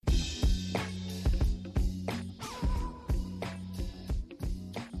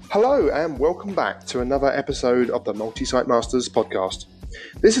Hello and welcome back to another episode of the Multi-Site Masters podcast.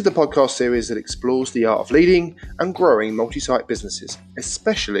 This is the podcast series that explores the art of leading and growing multi-site businesses,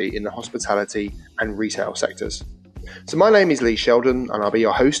 especially in the hospitality and retail sectors. So my name is Lee Sheldon and I'll be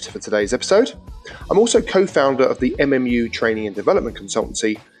your host for today's episode. I'm also co-founder of the MMU Training and Development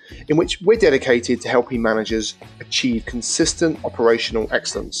Consultancy, in which we're dedicated to helping managers achieve consistent operational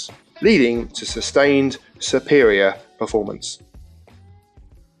excellence, leading to sustained, superior performance.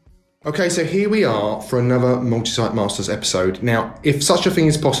 Okay, so here we are for another Multi-Site Masters episode. Now, if such a thing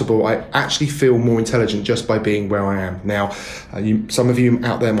is possible, I actually feel more intelligent just by being where I am. Now, some of you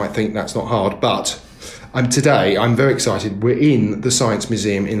out there might think that's not hard, but today I'm very excited. We're in the Science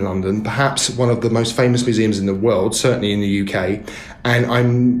Museum in London, perhaps one of the most famous museums in the world, certainly in the UK.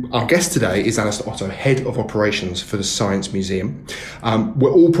 And our guest today is Alistair Otto, Head of Operations for the Science Museum.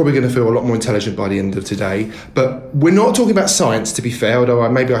 We're all probably going to feel a lot more intelligent by the end of today, but we're not talking about science, to be fair, although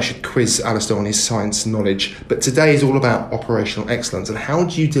maybe I should quiz Alistair on his science knowledge. But today is all about operational excellence and how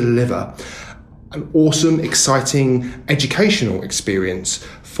do you deliver an awesome, exciting, educational experience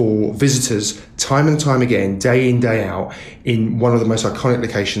for visitors time and time again, day in, day out, in one of the most iconic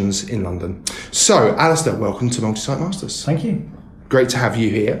locations in London. So, Alistair, welcome to Multi-Site Masters. Thank you. Great to have you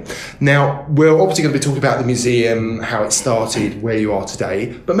here. Now, we're obviously going to be talking about the museum, how it started, where you are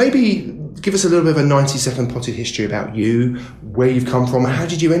today, but maybe give us a little bit of a 90-second potted history about you, where you've come from, and how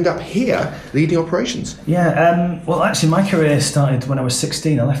did you end up here leading operations? Yeah, well, actually, my career started when I was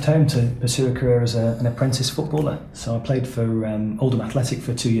 16. I left home to pursue a career as an apprentice footballer. So I played for Oldham Athletic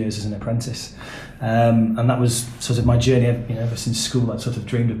for 2 years as an apprentice. And that was sort of my journey. Ever since school, I'd sort of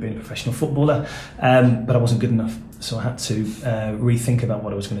dreamed of being a professional footballer, but I wasn't good enough. So I had to rethink about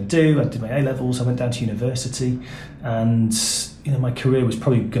what I was going to do. I did my A-levels, I went down to university, and my career was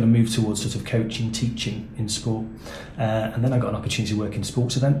probably going to move towards sort of coaching, teaching in sport. And then I got an opportunity to work in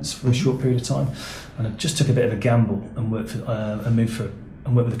sports events for a short period of time, and I just took a bit of a gamble and worked with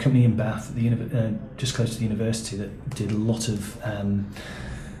a company in Bath, just close to the university, that did a lot of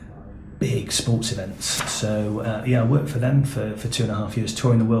big sports events. So I worked for them for 2.5 years,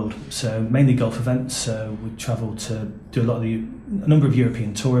 touring the world. So mainly golf events. So we travelled to do a number of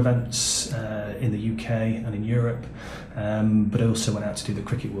European tour events in the UK and in Europe. But I also went out to do the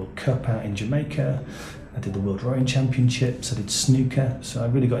Cricket World Cup out in Jamaica. I did the World Rowing Championships. I did snooker. So I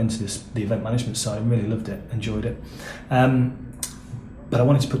really got into the event management side. I really loved it, enjoyed it. But I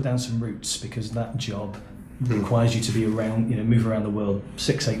wanted to put down some roots, because that job requires you to be around, move around the world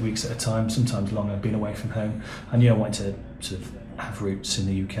 6-8 weeks at a time, sometimes longer, being away from home. I knew I wanted to sort of have roots in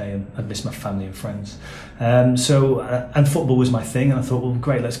the UK, and I'd miss my family and friends. And football was my thing, and I thought, well,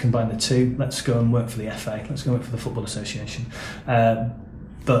 great, let's combine the two. Let's go and work for the FA. Let's go work for the Football Association.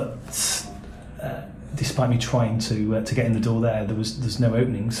 But despite me trying to get in the door there's no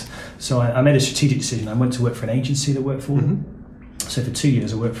openings. So I made a strategic decision. I went to work for an agency that worked for them. So for 2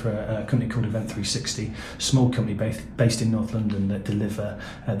 years I worked for a company called Event 360, a small company based in North London that deliver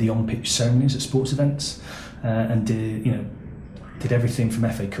the on-pitch ceremonies at sports events, and did everything from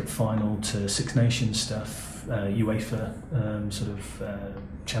FA Cup final to Six Nations stuff, UEFA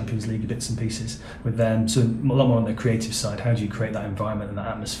Champions League bits and pieces with them. So a lot more on the creative side. How do you create that environment and that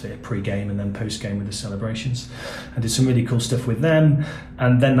atmosphere pre-game and then post-game with the celebrations? I did some really cool stuff with them,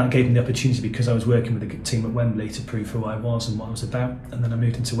 and then that gave me the opportunity, because I was working with a team at Wembley, to prove who I was and what I was about. And then I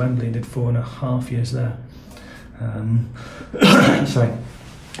moved into Wembley and did 4.5 years there.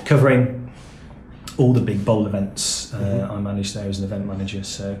 Covering all the big bowl events. I managed there as an event manager,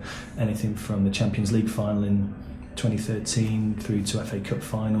 so anything from the Champions League final in 2013 through to FA Cup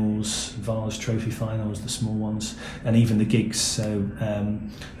finals, Vase Trophy finals, the small ones, and even the gigs. So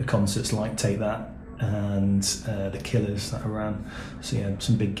the concerts like Take That and the Killers that I ran. So yeah,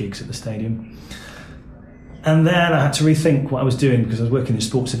 some big gigs at the stadium. And then I had to rethink what I was doing, because I was working in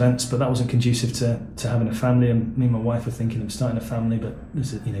sports events, but that wasn't conducive to having a family. And me and my wife were thinking of starting a family, but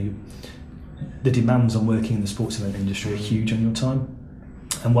the demands on working in the sports event industry are huge on your time.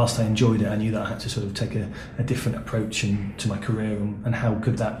 And whilst I enjoyed it, I knew that I had to sort of take a different approach to my career, and how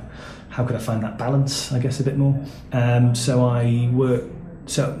could I find that balance, I guess, a bit more. So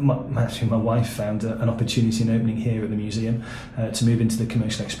my wife found an opportunity, an opening here at the museum, to move into the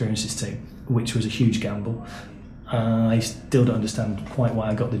commercial experiences team, which was a huge gamble. I still don't understand quite why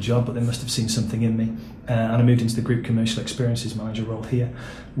I got the job, but they must have seen something in me. And I moved into the Group Commercial Experiences Manager role here,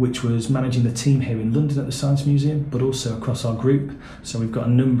 which was managing the team here in London at the Science Museum, but also across our group. So we've got a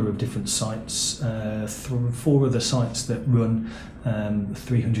number of different sites, 4 other sites that run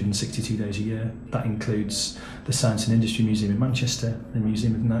 362 days a year. That includes the Science and Industry Museum in Manchester, the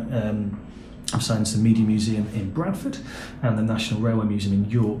Museum of Science and Media Museum in Bradford and the National Railway Museum in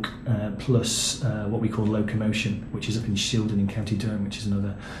York, plus what we call Locomotion, which is up in Shildon in County Durham, which is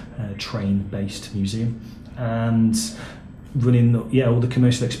another train-based museum. And running all the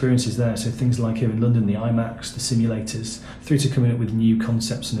commercial experiences there, so things like here in London, the IMAX, the simulators, through to coming up with new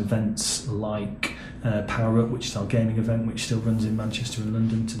concepts and events like Power Up, which is our gaming event, which still runs in Manchester and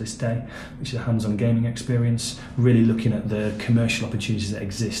London to this day, which is a hands-on gaming experience, really looking at the commercial opportunities that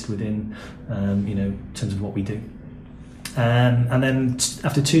exist within, in terms of what we do. And then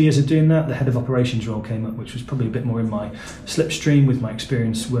after 2 years of doing that, the head of operations role came up, which was probably a bit more in my slipstream with my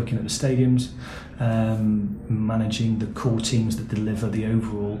experience working at the stadiums, managing the core teams that deliver the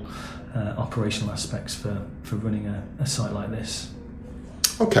overall operational aspects for running a site like this.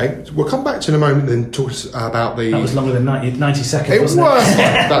 Okay, we'll come back to in a moment and talk about the... That was longer than 90 seconds, It was, wasn't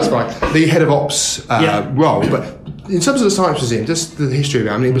it? that's right. The head of ops role, but in terms of the Science Museum, just the history of it,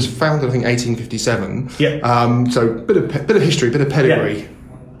 I mean, it was founded, I think, 1857. Yeah. So bit of history, bit of pedigree.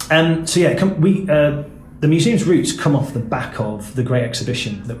 Yeah. The museum's roots come off the back of the Great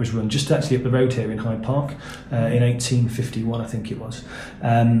Exhibition that was run just actually up the road here in Hyde Park in 1851, I think it was.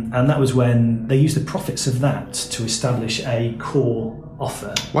 And that was when they used the profits of that to establish a core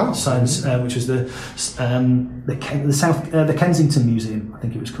offer. Wow. Science, which was the Kensington Museum, I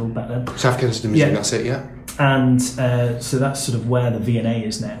think it was called back then. South Kensington Museum, that's it, yeah. And so that's sort of where the V&A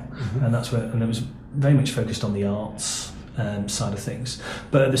is now, and that's where, and it was very much focused on the arts side of things.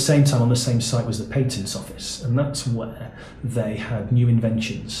 But at the same time, on the same site was the Patents Office, and that's where they had new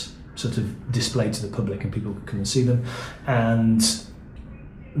inventions sort of displayed to the public, and people could come and see them. And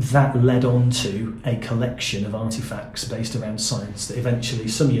that led on to a collection of artifacts based around science that eventually,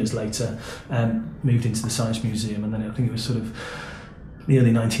 some years later, moved into the Science Museum. And then I think it was sort of the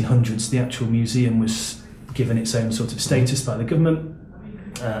early 1900s, the actual museum was given its own sort of status by the government,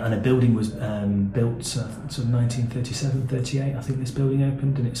 and a building was built sort of 1937, 38. I think this building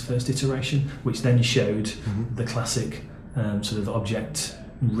opened in its first iteration, which then showed the classic sort of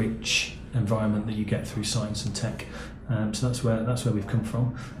object-rich environment that you get through science and tech. So that's where we've come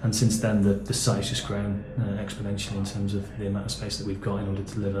from, and since then the site's just grown exponentially in terms of the amount of space that we've got in order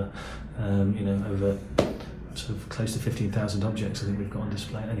to deliver, over sort of close to 15,000 objects I think we've got on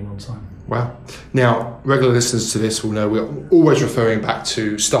display at any one time. Wow. Now, regular listeners to this will know we're always referring back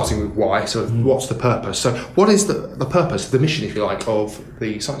to starting with why, so what's the purpose? So what is the purpose, the mission, if you like, of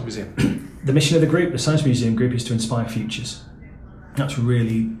the Science Museum? The mission of the group, the Science Museum Group, is to inspire futures. That's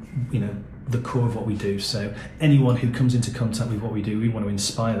really, the core of what we do. So anyone who comes into contact with what we do, we want to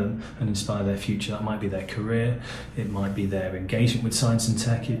inspire them and inspire their future. That might be their career, it might be their engagement with science and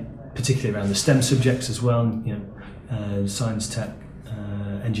tech, particularly around the STEM subjects as well, science, tech,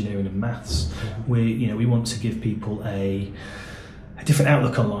 engineering and maths. We want to give people a different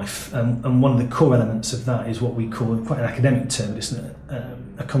outlook on life, and one of the core elements of that is what we call, quite an academic term, it's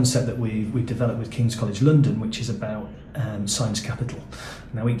a concept that we've developed with King's College London, which is about science capital.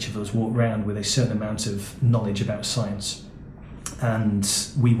 Now each of us walk around with a certain amount of knowledge about science, and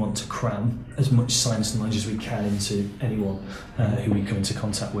we want to cram as much science knowledge as we can into anyone who we come into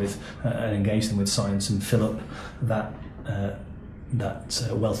contact with, and engage them with science and fill up that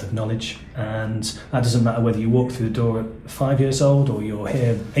wealth of knowledge. And that doesn't matter whether you walk through the door at 5 years old or you're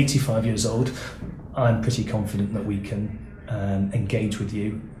here 85 years old. I'm pretty confident that we can engage with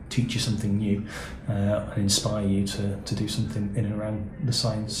you, teach you something new, and inspire you to do something in and around the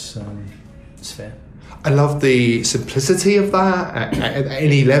science sphere. I love the simplicity of that at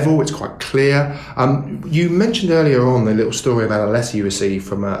any level. It's quite clear. You mentioned earlier on the little story about a letter you received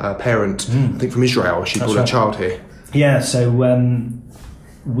from a parent, I think from Israel. She brought a child here. Yeah, so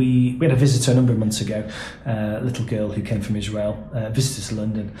we had a visitor a number of months ago, a little girl who came from Israel, visited to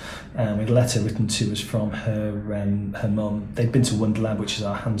London, with a letter written to us from her mum. They'd been to Wonderland, which is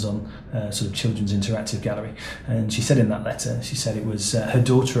our hands-on sort of children's interactive gallery, and she said in that letter, she said it was her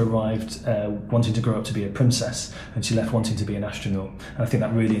daughter arrived wanting to grow up to be a princess, and she left wanting to be an astronaut. And I think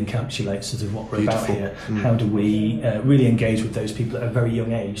that really encapsulates sort of what we're about here. How do we really engage with those people at a very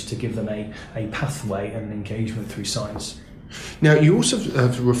young age to give them a pathway and an engagement through science? Now, you also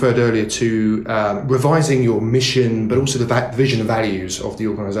referred earlier to revising your mission, but also the vision and values of the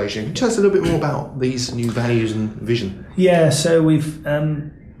organisation. Can you tell us a little bit more about these new values and vision? Yeah, so we've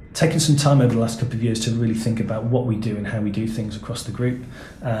taken some time over the last couple of years to really think about what we do and how we do things across the group.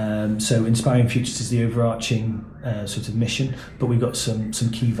 So Inspiring Futures is the overarching sort of mission, but we've got some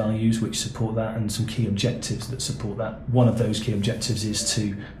key values which support that and some key objectives that support that. One of those key objectives is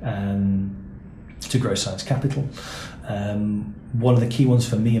to grow science capital. One of the key ones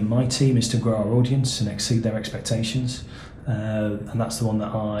for me and my team is to grow our audience and exceed their expectations. and that's the one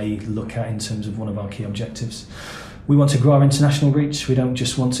that I look at in terms of one of our key objectives. We want to grow our international reach. We don't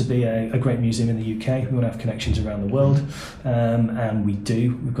just want to be a great museum in the UK, we want to have connections around the world, and we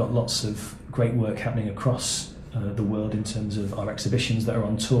do. We've got lots of great work happening across the world in terms of our exhibitions that are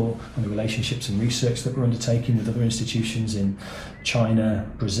on tour and the relationships and research that we're undertaking with other institutions in China,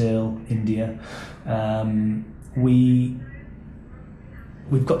 Brazil, India.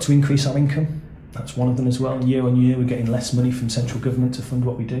 We've got to increase our income. That's one of them as well. Year on year, we're getting less money from central government to fund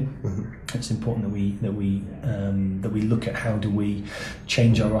what we do. It's important that we look at how do we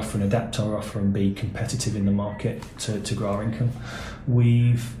change our offer and adapt our offer and be competitive in the market to grow our income.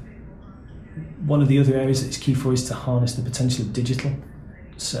 One of the other areas that's key for us is to harness the potential of digital.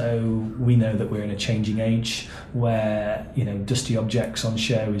 So we know that we're in a changing age where dusty objects on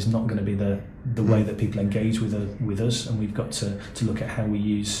show is not going to be the way that people engage with us, and we've got to look at how we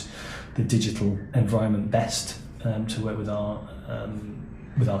use the digital environment best to work with our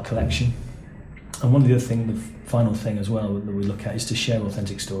collection. And one of the other things, the final thing as well that we look at is to share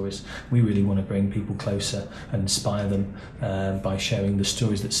authentic stories. We really want to bring people closer and inspire them by sharing the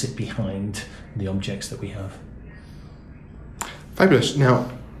stories that sit behind the objects that we have. Fabulous.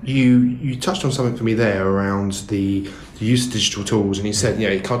 Now, you touched on something for me there around the use of digital tools, and you said,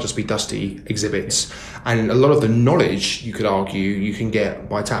 it can't just be dusty exhibits. And a lot of the knowledge, you could argue, you can get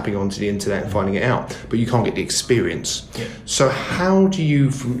by tapping onto the internet and finding it out, but you can't get the experience. Yeah. So how do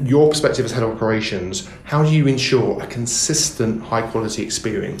you, from your perspective as head of operations, how do you ensure a consistent, high-quality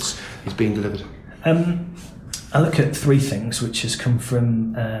experience is being delivered? I look at three things, which has come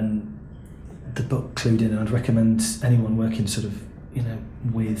from the book Clued In, and I'd recommend anyone working sort of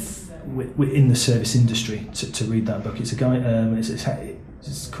in the service industry to read that book. It's a guy.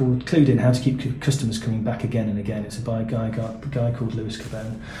 It's called Clued In: How to Keep Customers Coming Back Again and Again. It's by a guy called Lewis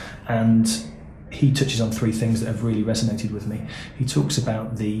Cabone, and he touches on three things that have really resonated with me. He talks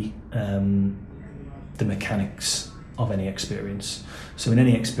about the mechanics of any experience. So in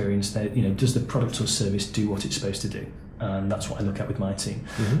any experience, does the product or service do what it's supposed to do? And that's what I look at with my team.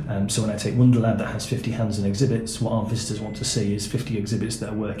 So when I take Wonderlab that has 50 hands-on exhibits, what our visitors want to see is 50 exhibits that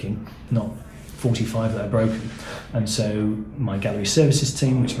are working, not 45 that are broken. And so my gallery services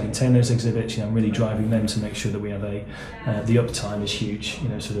team, which maintain those exhibits, I'm really driving them to make sure that we have the uptime is huge,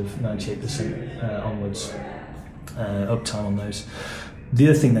 sort of 98% onwards uptime on those. The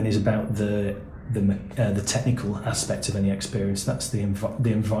other thing then is about the technical aspect of any experience. That's the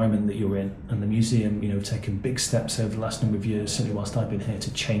environment that you're in, and the museum taken big steps over the last number of years, certainly whilst I've been here,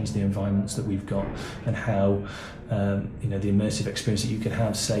 to change the environments that we've got and how the immersive experience that you can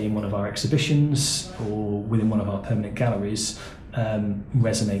have, say, in one of our exhibitions or within one of our permanent galleries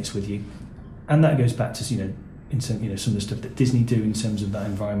resonates with you. And that goes back to some of the stuff that Disney do in terms of that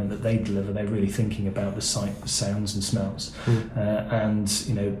environment that they deliver. They're really thinking about the sight, the sounds and smells, and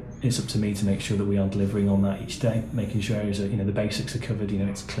it's up to me to make sure that we are delivering on that each day, making sure areas are, the basics are covered.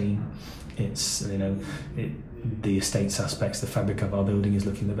 It's clean, it's the estates aspects, the fabric of our building is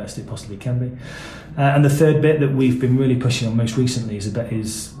looking the best it possibly can be. And the third bit that we've been really pushing on most recently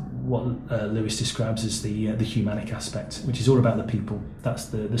is what Lewis describes as the humanic aspect, which is all about the people. That's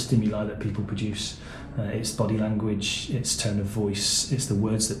the stimuli that people produce. It's body language, it's tone of voice, it's the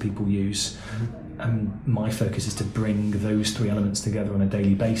words that people use. And my focus is to bring those three elements together on a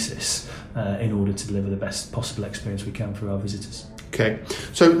daily basis in order to deliver the best possible experience we can for our visitors. Okay,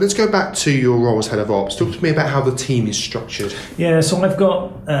 so let's go back to your role as head of ops. Talk to me about how the team is structured. Yeah, so I've got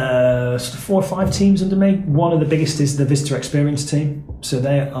sort of 4 or 5 teams under me. One of the biggest is the visitor experience team. So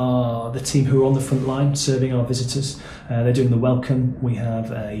they are the team who are on the front line serving our visitors. They're doing the welcome. We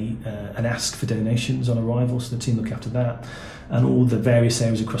have an ask for donations on arrival, so the team look after that. And all the various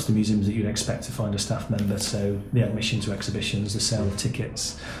areas across the museums that you'd expect to find a staff member. So the admission to exhibitions, the sale of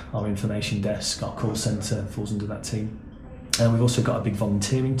tickets, our information desk, our call centre falls under that team. And we've also got a big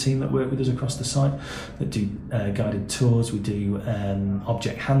volunteering team that work with us across the site that do guided tours. We do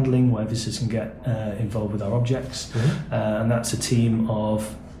object handling where visitors can get involved with our objects. And that's a team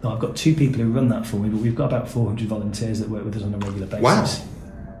of, I've got 2 people who run that for me, but we've got about 400 volunteers that work with us on a regular basis. Wow.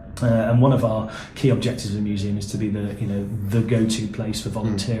 And one of our key objectives of the museum is to be the go-to place for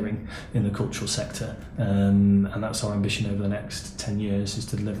volunteering in the cultural sector, and that's our ambition over the next 10 years, is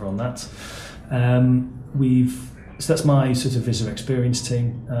to deliver on that. So that's my sort of visitor experience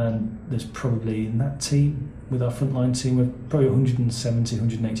team, and there's probably in that team, with our frontline team, we're probably 170,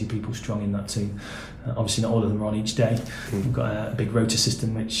 180 people strong in that team. Obviously not all of them are on each day. We've got a big rota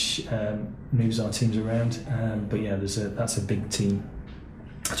system which moves our teams around, but yeah, that's a big team.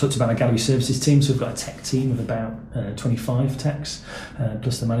 I talked about our gallery services team, so we've got a tech team of about 25 techs,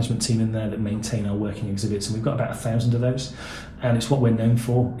 plus the management team in there that maintain our working exhibits, and we've got about 1,000 of those. And it's what we're known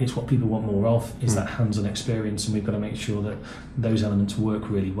for, it's what people want more of, is that hands-on experience, and we've got to make sure that those elements work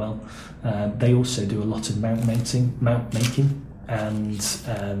really well. They also do a lot of mount making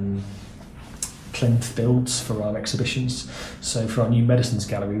and plinth builds for our exhibitions. So for our new medicines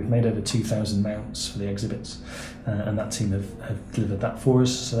gallery, we've made over 2,000 mounts for the exhibits, and that team have delivered that for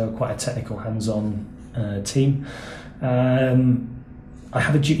us. So they're quite a technical, hands-on team. I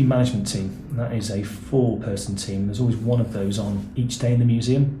have a duty management team. That is a 4-person team. There's always one of those on each day in the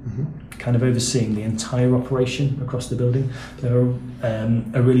museum, kind of overseeing the entire operation across the building. They're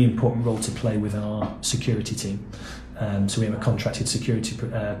a really important role to play with our security team. So we have a contracted security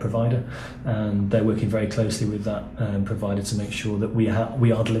provider, and they're working very closely with that provider to make sure that we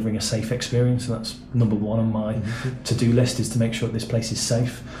are delivering a safe experience. So that's number one on my to-do list, is to make sure that this place is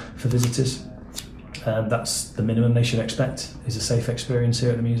safe for visitors. That's the minimum they should expect, is a safe experience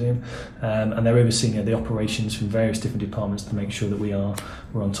here at the museum, and they're overseeing the operations from various different departments to make sure that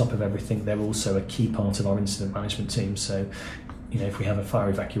we're on top of everything. They're also a key part of our incident management team, so if we have a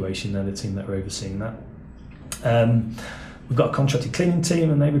fire evacuation, they're the team that are overseeing that. We've got a contracted cleaning team,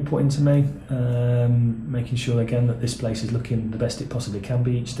 and they report into me, making sure again that this place is looking the best it possibly can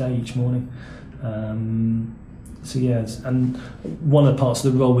be each day, each morning. So yeah, and one of the parts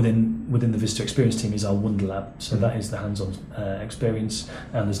of the role within the visitor experience team is our Wonder Lab. So that is the hands-on experience,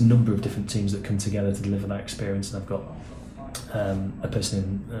 and there's a number of different teams that come together to deliver that experience. And I've got a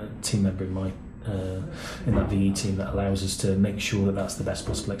team member in that VE team that allows us to make sure that that's the best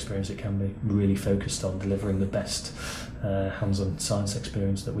possible experience it can be. Really focused on delivering the best hands-on science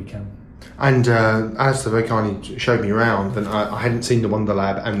experience that we can. And Alistair very kindly showed me around, and I hadn't seen the Wonder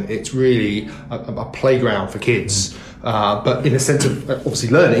Lab, and it's really a playground for kids, but in a sense of obviously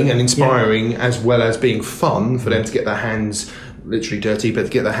learning and inspiring, as well as being fun for them to get their hands literally dirty, but to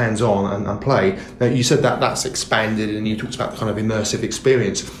get their hands on and play. Now, you said that that's expanded, and you talked about the kind of immersive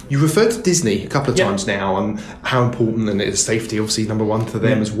experience. You referred to Disney a couple of times now, and how important, and it is safety, obviously, number one for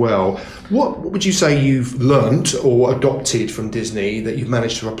them as well. What would you say you've learnt or adopted from Disney that you've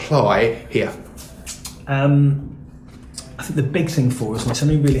managed to apply here? I think the big thing for us, and it's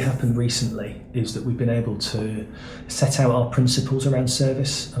only really happened recently, is that we've been able to set out our principles around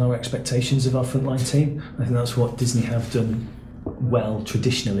service and our expectations of our frontline team. I think that's what Disney have done well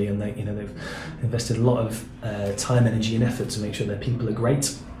traditionally, and they've invested a lot of time, energy and effort to make sure their people are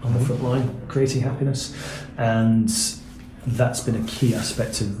great on the front line, creating happiness. And that's been a key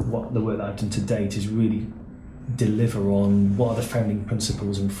aspect of what the work that I've done to date, is really deliver on what are the founding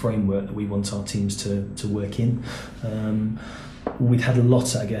principles and framework that we want our teams to work in. We'd had a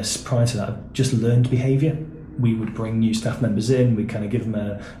lot, I guess, prior to that, of just learned behaviour. We would bring new staff members in, we'd kind of give them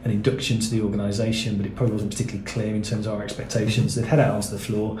an induction to the organisation, but it probably wasn't particularly clear in terms of our expectations. They'd head out onto the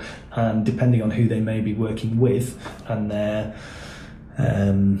floor, and depending on who they may be working with and their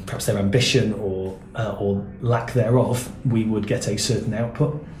perhaps their ambition or lack thereof, we would get a certain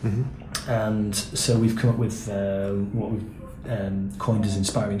output. And so we've come up with what we've coined as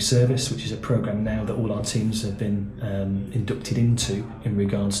Inspiring Service, which is a programme now that all our teams have been inducted into in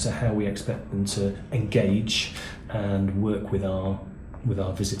regards to how we expect them to engage and work with our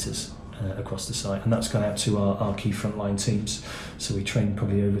visitors across the site. And that's gone out to our key frontline teams. So we trained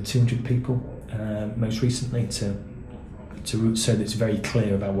probably over 200 people most recently so that it's very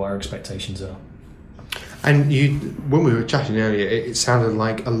clear about what our expectations are. And when we were chatting earlier, it sounded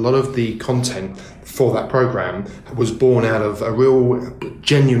like a lot of the content for that programme was born out of a real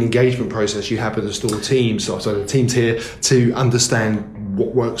genuine engagement process you had with the store teams, so the teams here, to understand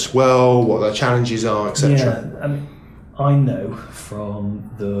what works well, what the challenges are, etc. Yeah, I know from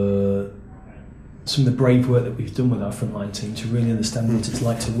some of the brave work that we've done with our frontline team to really understand what it's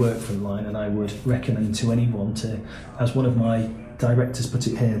like to work frontline, and I would recommend to anyone to, as one of my directors put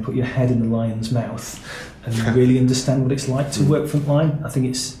it here, put your head in the lion's mouth and really understand what it's like to work frontline. I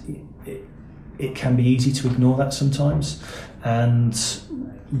think it can be easy to ignore that sometimes, and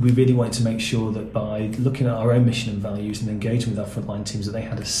we really wanted to make sure that by looking at our own mission and values and engaging with our frontline teams, that they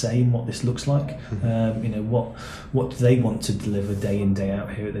had a say in what this looks like. What do they want to deliver day in, day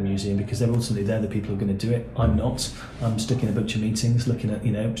out here at the museum, because they're the people who are going to do it. I'm not. I'm stuck in a bunch of meetings looking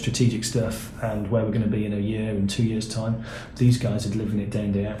at strategic stuff and where we're going to be in a year and 2 years time. These guys are delivering it day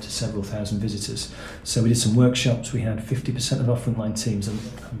in, day out to several thousand visitors. So we did some workshops. We had 50% of our frontline teams, and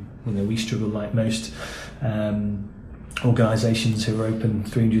we struggle like most organisations who are open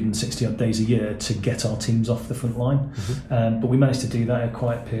 360 odd days a year to get our teams off the front line. But we managed to do that in a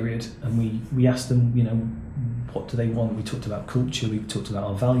quiet period, and we asked them, what do they want. We talked about culture, we talked about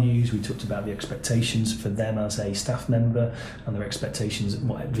our values, we talked about the expectations for them as a staff member and their expectations,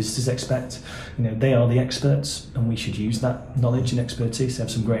 what visitors expect. They are the experts, and we should use that knowledge and expertise. They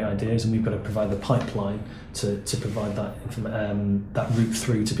have some great ideas, and we've got to provide the pipeline to provide that route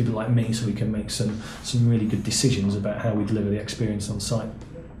through to people like me, so we can make some really good decisions about how we deliver the experience on site.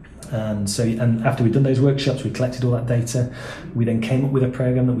 And after we'd done those workshops, we collected all that data. We then came up with a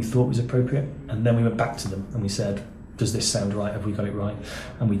program that we thought was appropriate, and then we went back to them and we said, does this sound right? Have we got it right?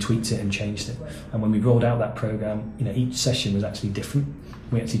 And we tweaked it and changed it. And when we rolled out that program, each session was actually different.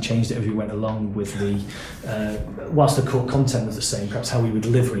 We actually changed it as we went along with whilst the core content was the same, perhaps how we were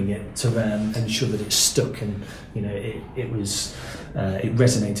delivering it to ensure that it stuck and it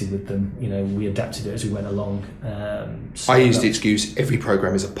resonated with them. We adapted it as we went along. I used the excuse, every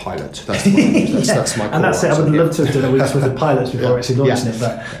program is a pilot. That's my core. And that's it. I would love to have done a week's worth of pilots before actually launching it,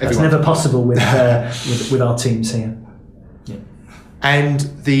 but that's never possible with our teams here. And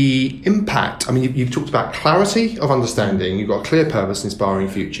the impact, you've talked about clarity of understanding, you've got a clear purpose, inspiring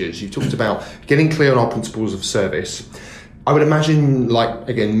futures, you've talked about getting clear on our principles of service. I would imagine,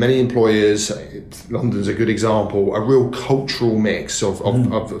 again, many employers, London's a good example, a real cultural mix of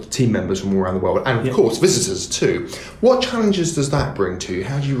team members from all around the world, and of course visitors too. What challenges does that bring to you?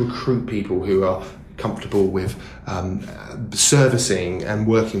 How do you recruit people who are comfortable with servicing and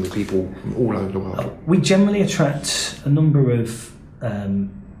working with people from all over the world? We generally attract a number of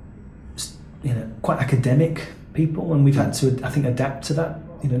quite academic people, and we've had to, I think, adapt to that.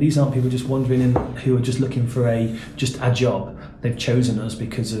 These aren't people just wandering in who are just looking for a job. They've chosen us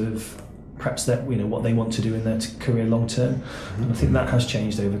because of perhaps that what they want to do in their career long term. Mm-hmm. And I think that has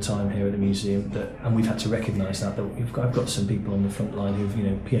changed over time here at the museum. And we've had to recognise that I've got some people on the front line who've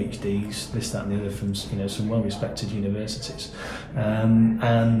PhDs, this, that, and the other from some well-respected universities,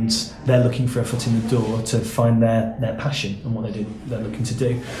 and they're looking for a foot in the door to find their passion and what they're looking to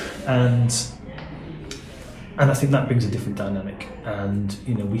do, and I think that brings a different dynamic. And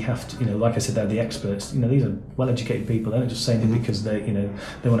we have to, like I said, they're the experts. These are well-educated people. They're not just saying it because they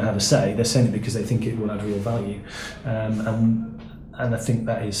want to have a say. They're saying it because they think it will add real value. And I think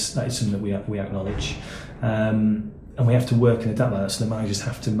that is something that we acknowledge. And we have to work and adapt that. So the managers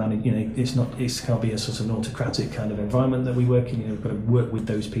have to manage. It can't be a sort of an autocratic kind of environment that we work in. We've got to work with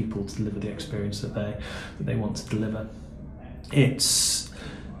those people to deliver the experience that they want to deliver.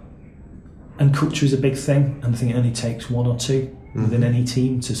 And culture is a big thing, and I think it only takes one or two within any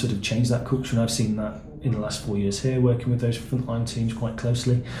team to sort of change that culture. And I've seen that in the last 4 years here, working with those frontline teams quite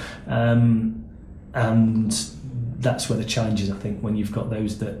closely. And that's where the challenge is, I think, when you've got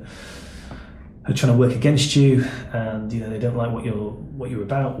those that are trying to work against you, and they don't like what you're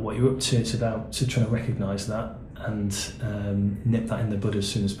about, what you're up to. It's about trying to recognise that and nip that in the bud as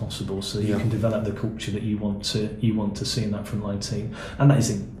soon as possible, so you can develop the culture that you want to see in that frontline team. And that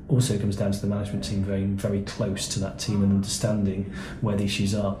also comes down to the management team very, very close to that team and understanding where the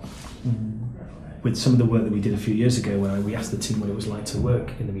issues are. With some of the work that we did a few years ago, where we asked the team what it was like to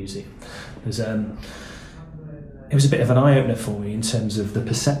work in the museum, it was a bit of an eye-opener for me in terms of the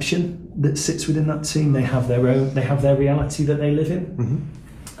perception that sits within that team. They have their reality that they live in,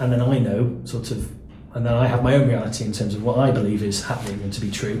 and then I know and then I have my own reality in terms of what I believe is happening and to be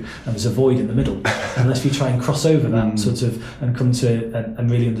true, and there's a void in the middle. Unless we try and cross over that and come to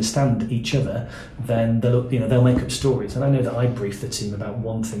and really understand each other, then they'll make up stories. And I know that I briefed the team about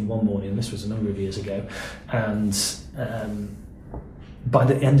one thing one morning, and this was a number of years ago, and by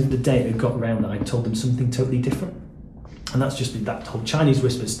the end of the day it got around that I told them something totally different. And that's just that whole Chinese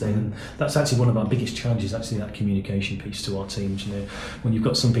whispers thing, and that's actually one of our biggest challenges, actually, that communication piece to our teams. When you've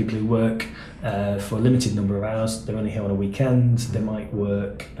got some people who work for a limited number of hours, they're only here on a weekend, they might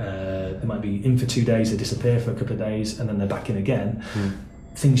work, they might be in for 2 days, they disappear for a couple of days, and then they're back in again.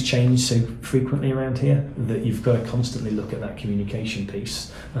 Things change so frequently around here that you've got to constantly look at that communication piece,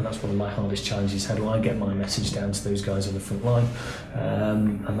 and that's one of my hardest challenges. How do I get my message down to those guys on the front line?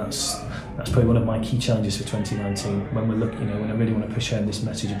 And that's probably one of my key challenges for 2019. When we're looking, when I really want to push home this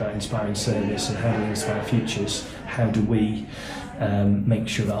message about inspiring service and how do we inspire futures, how do we make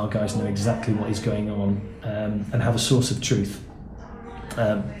sure that our guys know exactly what is going on and have a source of truth?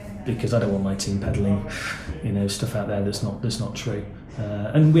 Because I don't want my team peddling, stuff out there that's not true.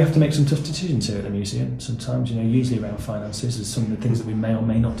 And we have to make some tough decisions here at the museum. Sometimes, usually around finances, there's some of the things that we may or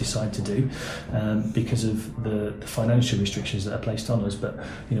may not decide to do because of the financial restrictions that are placed on us. But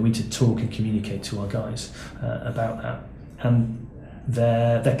we need to talk and communicate to our guys about that. And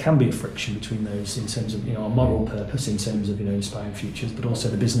there can be a friction between those in terms of our moral purpose, in terms of inspiring futures, but also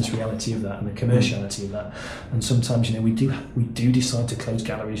the business reality of that and the commerciality of that. And sometimes we do decide to close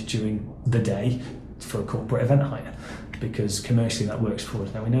galleries during the day for a corporate event hire, because commercially that works for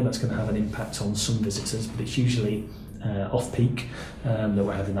us. Now we know that's going to have an impact on some visitors, but it's usually off-peak that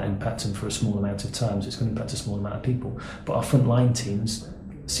we're having that impact, and for a small amount of time, so it's going to impact a small amount of people. But our frontline teams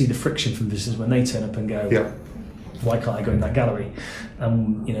see the friction from visitors when they turn up and go, why can't I go in that gallery?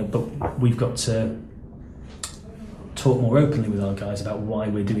 But we've got to talk more openly with our guys about why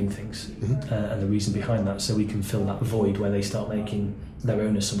we're doing things and the reason behind that, so we can fill that void where they start making their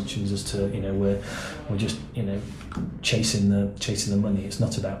own assumptions as to we're just chasing the money. It's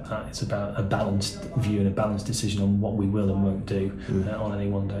not about that. It's about a balanced view and a balanced decision on what we will and won't do on any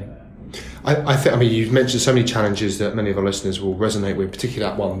one day. I think, you've mentioned so many challenges that many of our listeners will resonate with, particularly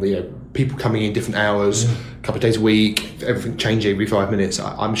that one, people coming in different hours, a couple of days a week, everything changing every 5 minutes.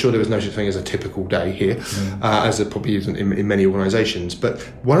 I'm sure there was no such thing as a typical day here, as there probably isn't in many organisations. But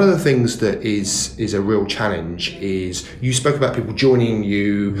one of the things that is a real challenge is, you spoke about people joining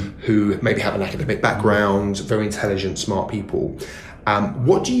you who maybe have an academic background, very intelligent, smart people.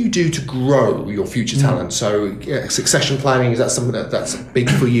 What do you do to grow your future talent? So succession planning, is that something that's big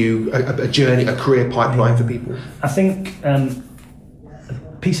for you, a journey, a career pipeline for people? I think a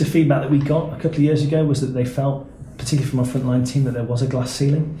piece of feedback that we got a couple of years ago was that they felt, particularly from our frontline team, that there was a glass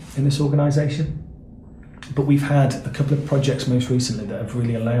ceiling in this organisation. But we've had a couple of projects most recently that have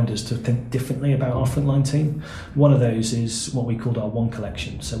really allowed us to think differently about our frontline team. One of those is what we called our One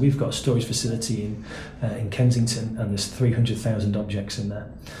Collection. So we've got a storage facility in Kensington, and there's 300,000 objects in there.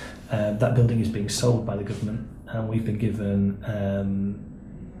 That building is being sold by the government, and we've been given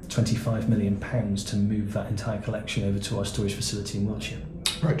 £25 million to move that entire collection over to our storage facility in Wiltshire.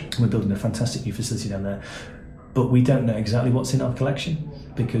 Right. We're building a fantastic new facility down there. But we don't know exactly what's in our collection,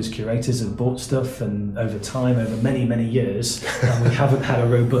 because curators have bought stuff, and over time, over many, many years, we haven't had a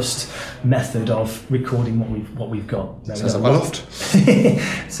robust method of recording what we've got. Sounds like my loft.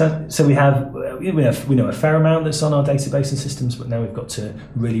 So we know a fair amount that's on our database and systems, but now we've got to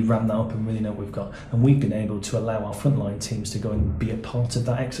really ramp that up and really know what we've got. And we've been able to allow our frontline teams to go and be a part of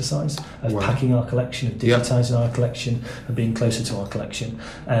that exercise of packing our collection, of digitising our collection, of being closer to our collection.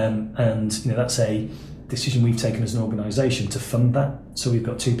 And that's a decision we've taken as an organisation to fund that. So we've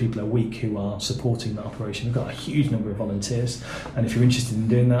got 2 people a week who are supporting that operation. We've got a huge number of volunteers, and if you're interested in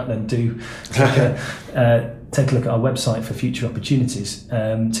doing that, then do take a look at our website for future opportunities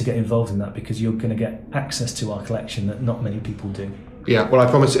to get involved in that, because you're going to get access to our collection that not many people do. Yeah, well, I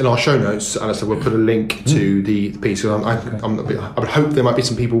promise in our show notes, Alistair, we'll put a link to the piece. I would hope there might be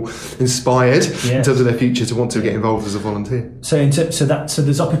some people inspired in terms of their future to want to get involved as a volunteer. So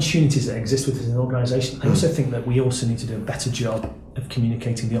there's opportunities that exist within an organisation. I also think that we also need to do a better job of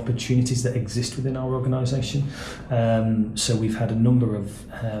communicating the opportunities that exist within our organisation. So we've had a number of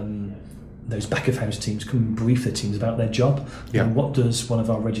those back of house teams come and brief their teams about their job. And what does one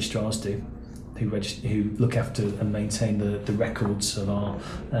of our registrars do, who look after and maintain the records of our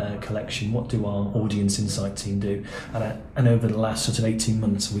collection? What do our audience insight team do? And over the last sort of 18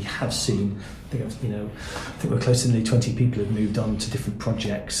 months, we have seen, I think we're close to nearly 20 people who've moved on to different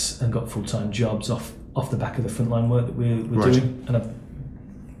projects and got full-time jobs off the back of the frontline work that we're doing. And I've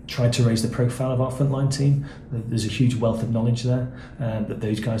tried to raise the profile of our frontline team. There's a huge wealth of knowledge there that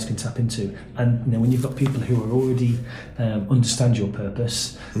those guys can tap into. And when you've got people who are already understand your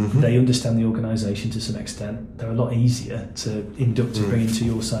purpose, they understand the organisation to some extent, they're a lot easier to induct and bring into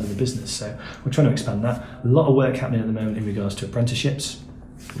your side of the business. So we're trying to expand that. A lot of work happening at the moment in regards to apprenticeships.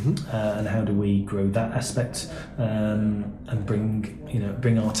 And how do we grow that aspect and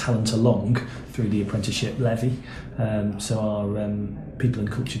bring our talent along through the apprenticeship levy? So our people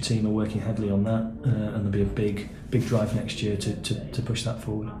and culture team are working heavily on that, and there'll be a big drive next year to push that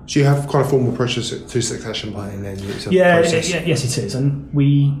forward. So you have quite a formal process to succession planning then? Yes, it is, and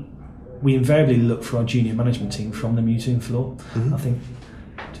we invariably look for our junior management team from the museum floor. I think,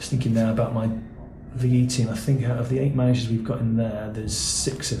 just thinking now about my VE team, I think out of the 8 managers we've got in there's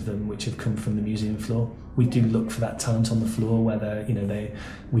 6 of them which have come from the museum floor. We do look for that talent on the floor, where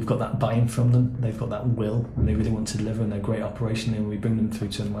we've got that buy-in from them, they've got that will, and they really want to deliver, and they're great operationally, and we bring them through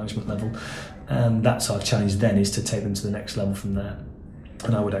to the management level. And that's our challenge then, is to take them to the next level from there.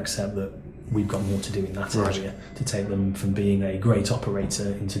 And I would accept that we've got more to do in that area, to take them from being a great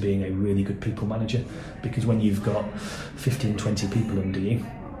operator into being a really good people manager. Because when you've got 15, 20 people under you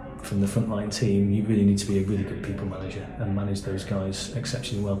from the frontline team, you really need to be a really good people manager and manage those guys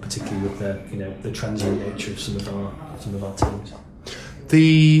exceptionally well, particularly with the transient nature of some of our teams.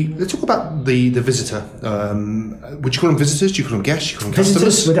 Let's talk about the visitor. Would you call them visitors? Do you call them guests? Do you call them visitors?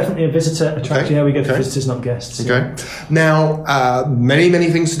 Customers? We're definitely a visitor attraction. Okay. Yeah, we go for visitors, not guests. Okay. Now,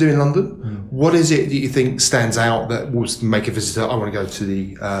 many things to do in London. What is it that you think stands out that will make a visitor? I want to go to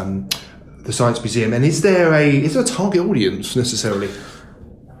the Science Museum. And is there a target audience necessarily?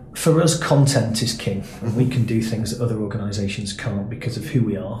 For us, content is king. We can do things that other organisations can't because of who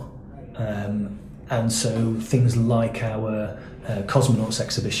we are. And so things like our Cosmonauts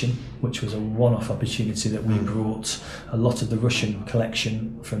exhibition, which was a one-off opportunity that we brought a lot of the Russian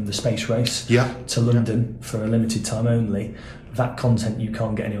collection from the space race to London for a limited time only. That content you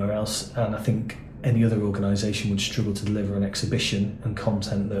can't get anywhere else, and I think any other organisation would struggle to deliver an exhibition and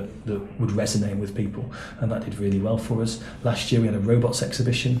content that would resonate with people, and that did really well for us. Last year we had a robots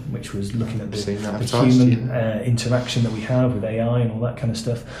exhibition, which was looking at the human interaction that we have with AI and all that kind of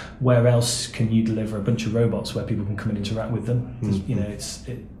stuff. Where else can you deliver a bunch of robots where people can come and interact with them? You know,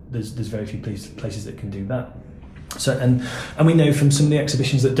 there's very few places that can do that. So and we know from some of the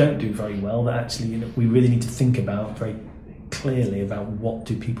exhibitions that don't do very well that actually, you know, we really need to think about very clearly about what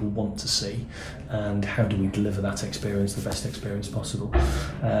do people want to see and how do we deliver that experience, the best experience possible.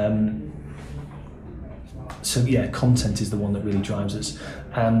 So yeah, content is the one that really drives us.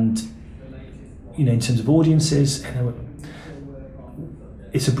 And you know, in terms of audiences, you know,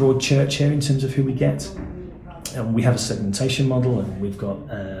 it's a broad church here in terms of who we get. And we have a segmentation model, and we've got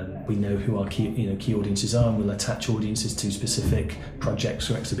we know who our key audiences are, and we'll attach audiences to specific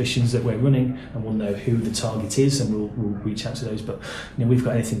projects or exhibitions that we're running, and we'll know who the target is, and we'll reach out to those. But you know, we've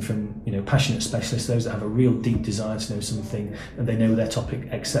got anything from, you know, passionate specialists, those that have a real deep desire to know something and they know their topic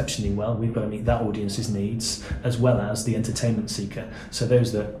exceptionally well. We've got to meet that audience's needs, as well as the entertainment seeker. So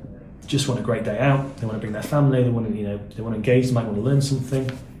those that just want a great day out, they want to bring their family, they want to engage, they might want to learn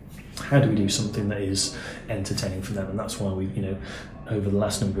something. How do we do something that is entertaining for them? And that's why we, you know, over the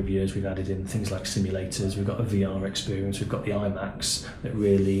last number of years, we've added in things like simulators. We've got a VR experience. We've got the IMAX that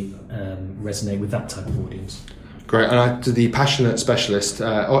really resonate with that type of audience. Great, and the passionate specialist,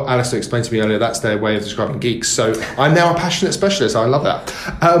 Alistair explained to me earlier, that's their way of describing geeks. So I'm now a passionate specialist. I love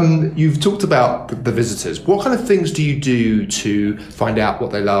that. You've talked about the visitors. What kind of things do you do to find out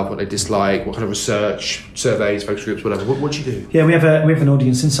what they love, what they dislike, what kind of research, surveys, focus groups, whatever? What do you do? Yeah, we have an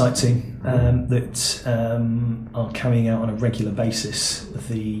audience insight team that are carrying out on a regular basis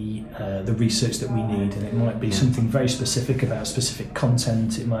the research that we need, and it might be something very specific about specific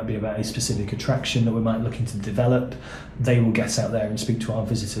content. It might be about a specific attraction that we might looking to develop. They will get out there and speak to our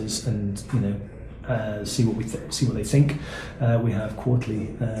visitors, and you know, see what they think. We have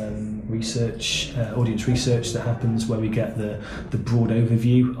quarterly research, audience research that happens where we get the broad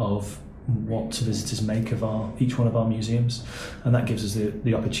overview of what visitors make of each one of our museums, and that gives us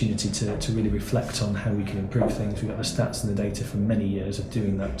the opportunity to really reflect on how we can improve things. We've got the stats and the data from many years of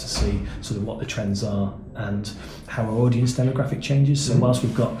doing that to see sort of what the trends are and how our audience demographic changes. So whilst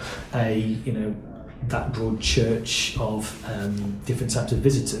we've got that broad church of different types of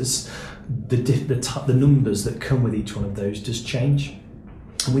visitors, the numbers that come with each one of those does change,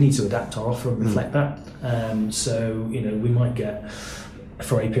 and we need to adapt our offer and reflect that. So you know, we might get,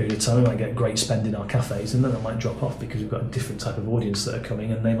 for a period of time, we might get great spend in our cafes, and then that might drop off because we've got a different type of audience that are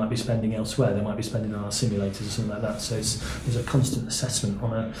coming, and they might be spending elsewhere. They might be spending on our simulators or something like that. So there's a constant assessment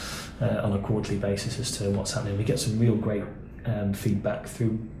on a quarterly basis as to what's happening. We get some real great feedback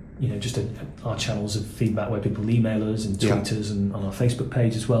through, you know, just our channels of feedback where people email us and tweet us, and on our Facebook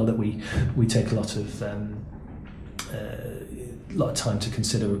page as well, that we take a lot of time to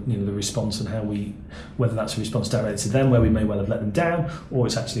consider, you know, the response and whether that's a response directly to them where we may well have let them down, or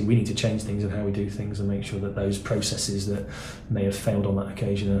it's actually we need to change things and how we do things and make sure that those processes that may have failed on that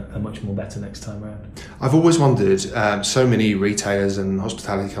occasion are much more better next time around. I've always wondered, so many retailers and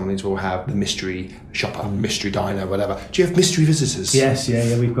hospitality companies will have the mystery shopper, mystery diner, whatever. Do you have mystery visitors? Yes,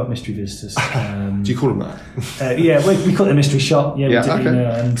 yeah, we've got mystery visitors. Do you call them that? Yeah, we call it a mystery shop. Yeah, we do, okay. You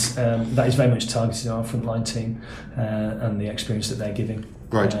know, and that is very much targeted on our frontline team and the experience that they're giving.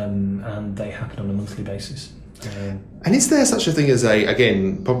 Right. And they happen on a monthly basis. And is there such a thing as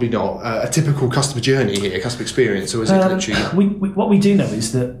probably not a typical customer journey here, customer experience, or is it literally? What we do know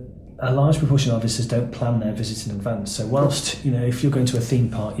is that a large proportion of our visitors don't plan their visit in advance. So whilst, you know, if you're going to a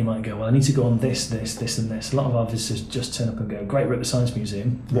theme park, you might go, well, I need to go on this and this. A lot of our visitors just turn up and go, great, we're at the Science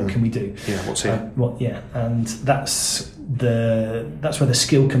Museum. What can we do? Yeah, what's here? And that's where the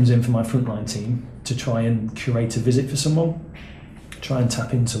skill comes in for my frontline team to try and curate a visit for someone, try and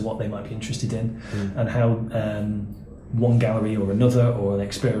tap into what they might be interested in and how one gallery or another or an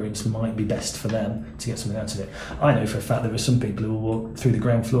experience might be best for them to get something out of it. I know for a fact there are some people who will walk through the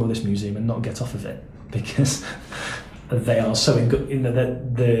ground floor of this museum and not get off of it because they are so you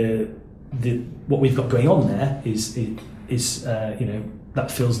know, what we've got going on there is that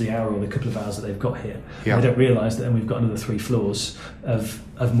fills the hour or the couple of hours that they've got here. Yeah. They don't realise that then we've got another 3 floors of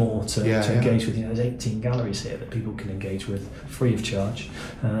more to engage with. There's 18 galleries here that people can engage with free of charge,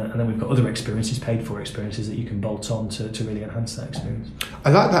 and then we've got other experiences, paid for experiences, that you can bolt on to really enhance that experience.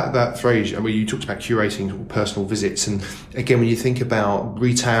 I like that phrase. I mean, you talked about curating personal visits, and again, when you think about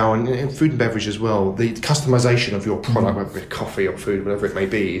retail and food and beverage as well, the customization of your product, whether it's coffee or food, whatever it may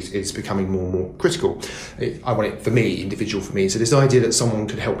be, is becoming more and more critical. I want it, for me, individual for me, so this idea that someone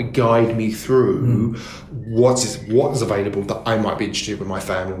could help me guide me through what is available that I might be interested in with my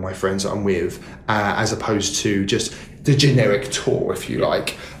family and my friends that I'm with, as opposed to just the generic tour, if you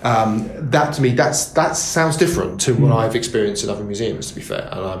like. That to me, that sounds different to what I've experienced in other museums, to be fair.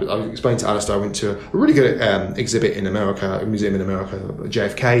 And I explained to Alistair, I went to a really good exhibit in America, a museum in America,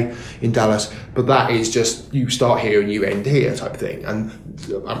 JFK in Dallas, but that is just, you start here and you end here type thing. And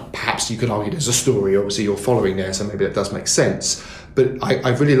perhaps you could argue there's a story, obviously you're following there, so maybe that does make sense. But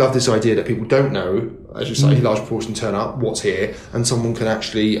I really love this idea that people don't know, as you say, a large proportion turn up, what's here, and someone can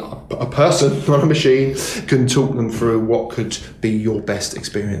actually, a person, not a machine, can talk them through what could be your best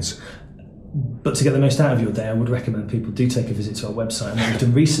experience. But to get the most out of your day, I would recommend people do take a visit to our website. And what we've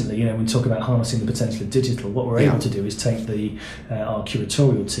done recently, when we talk about harnessing the potential of digital, what we're able to do is take our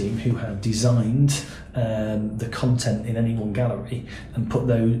curatorial team, who have designed the content in any one gallery, and put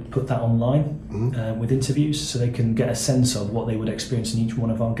that online with interviews, so they can get a sense of what they would experience in each one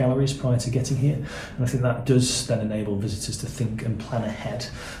of our galleries prior to getting here. And I think that does then enable visitors to think and plan ahead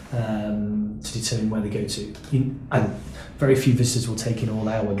to determine where they go to. And very few visitors will take in all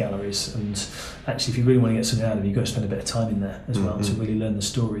our galleries, and actually, if you really want to get something out of it, you've got to spend a bit of time in there as well to really learn the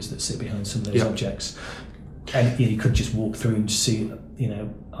stories that sit behind some of those objects. And you could just walk through and see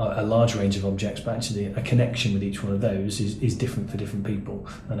a large range of objects, but actually a connection with each one of those is different for different people.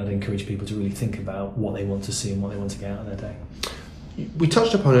 And I'd encourage people to really think about what they want to see and what they want to get out of their day. We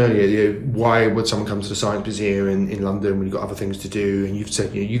touched upon earlier, why would someone come to the Science Museum in London when you've got other things to do, and you've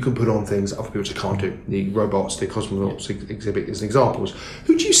said you can put on things that other people just can't do. The robots, the cosmonauts exhibit as examples.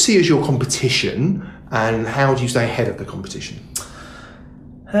 Who do you see as your competition, and how do you stay ahead of the competition?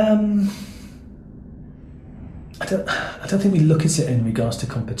 I don't think we look at it in regards to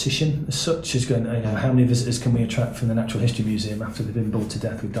competition as such, as going, how many visitors can we attract from the Natural History Museum after they've been bored to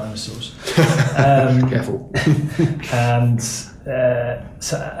death with dinosaurs? Careful. And so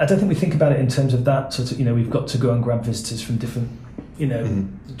I don't think we think about it in terms of that sort of, we've got to go and grab visitors from different,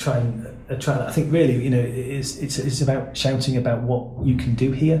 try and attract. I think really, it's about shouting about what you can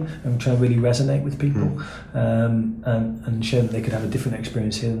do here and trying to really resonate with people, and show that they could have a different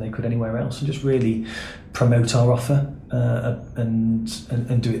experience here than they could anywhere else, and just really promote our offer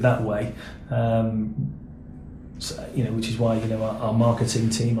and do it that way. Which is why our marketing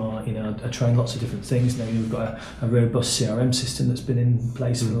team are trying lots of different things. Now we've got a robust CRM system that's been in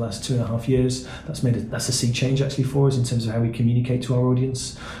place for the last 2.5 years. That's a sea change actually for us in terms of how we communicate to our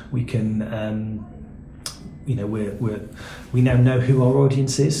audience. We can we now know who our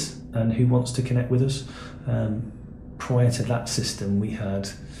audience is and who wants to connect with us. Prior to that system, we had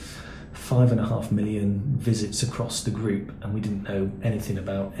 5.5 million visits across the group, and we didn't know anything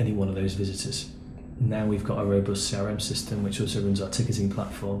about any one of those visitors. Now we've got a robust CRM system which also runs our ticketing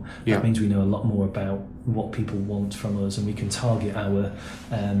platform. That means we know a lot more about what people want from us, and we can target our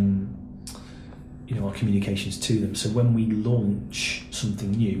our communications to them. So when we launch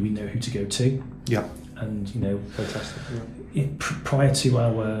something new, we know who to go to. Yeah. And fantastic. Prior to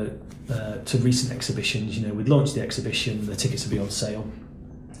our to recent exhibitions, we'd launch the exhibition, the tickets would be on sale.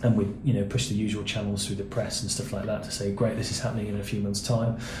 And we'd push the usual channels through the press and stuff like that to say, great, this is happening in a few months'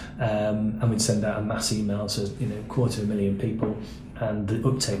 time, and we'd send out a mass email to 250,000 people, and the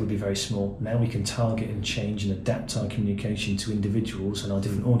uptake would be very small. Now we can target and change and adapt our communication to individuals and our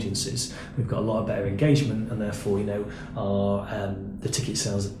different audiences. We've got a lot of better engagement, and therefore the ticket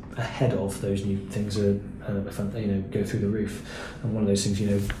sales ahead of those new things are go through the roof. And one of those things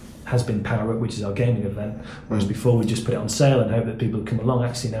has been Power Up, which is our gaming event, whereas before we just put it on sale and hope that people would come along.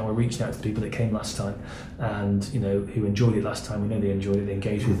 Actually now we're reaching out to the people that came last time and who enjoyed it last time. We know they enjoyed it, they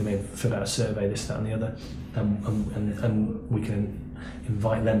engaged with them, they filled out a survey, this, that and the other, and we can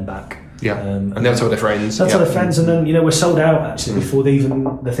invite them back. And they'll tell their friends. They'll tell their friends, and then we're sold out actually before the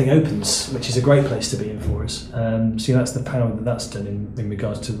thing opens, which is a great place to be in for us. So that's the power that's done in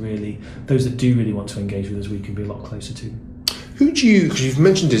regards to really those that do really want to engage with us. We can be a lot closer to them. Who do you, because you've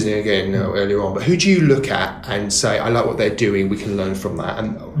mentioned Disney again earlier on, but who do you look at and say, I like what they're doing, we can learn from that?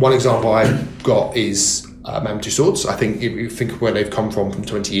 And one example I've got is Man with Two Swords. I think if you think of where they've come from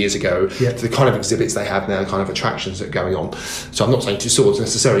 20 years ago to the kind of exhibits they have now, the kind of attractions that are going on. So I'm not saying Two Swords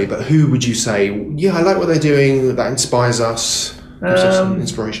necessarily, but who would you say, I like what they're doing, that inspires us? Gives us some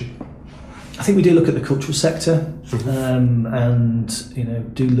inspiration. I think we do look at the cultural sector,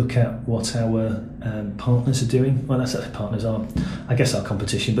 and do look at what our partners are doing. Well, that's our partners are, I guess, our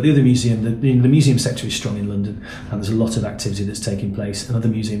competition. But the other museum, the museum sector is strong in London, and there's a lot of activity that's taking place. And other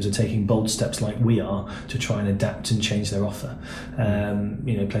museums are taking bold steps, like we are, to try and adapt and change their offer.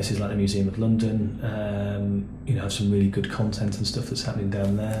 Places like the Museum of London, have some really good content and stuff that's happening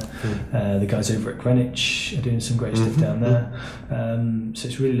down there. The guys over at Greenwich are doing some great stuff down there. So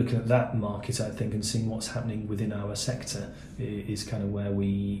it's really looking at that market, I think, and seeing what's happening within our sector is kind of where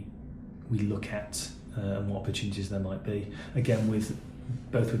we look at and what opportunities there might be. Again,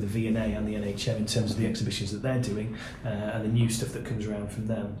 both with the V&A and the NHM in terms of the exhibitions that they're doing and the new stuff that comes around from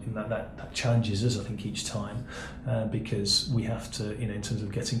them. And that challenges us, I think, each time because we have to, in terms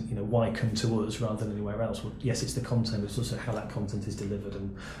of getting, why come to us rather than anywhere else? Well, yes, it's the content, but it's also how that content is delivered,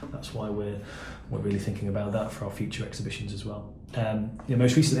 and that's why we're really thinking about that for our future exhibitions as well.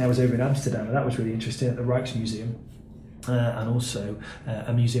 Most recently I was over in Amsterdam, and that was really interesting at the Rijksmuseum. And also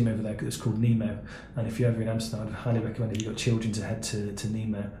a museum over there that's called Nemo. And if you're ever in Amsterdam, I'd highly recommend, if you've got children, to head to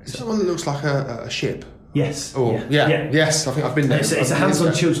Nemo. Is that one that looks like a ship? Yes. Oh, yeah. Yes, I think I've been there. It's a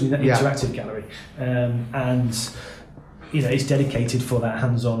hands-on children's interactive gallery. And it's dedicated for that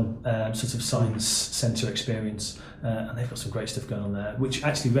hands-on sort of science centre experience. And they've got some great stuff going on there, which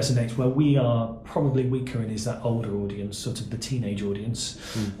actually resonates where we are probably weaker in, is that older audience, sort of the teenage audience.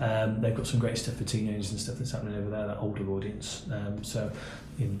 They've got some great stuff for teenagers and stuff that's happening over there, that older audience.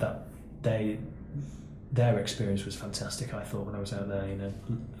 Their experience was fantastic, I thought, when I was out there.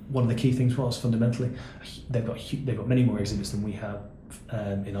 One of the key things was, fundamentally, they've got many more exhibits than we have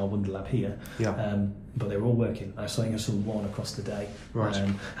in our Wonder Lab here. But they were all working. I saw one across the day. Right.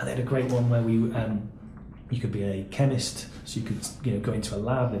 And they had a great one where you could be a chemist, so you could go into a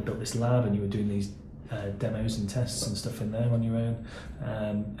lab. They built this lab, and you were doing these demos and tests and stuff in there on your own.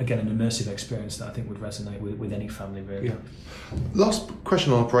 Again, an immersive experience that I think would resonate with any family, really. Yeah. Last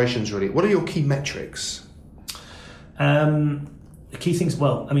question on operations, really. What are your key metrics? The key things,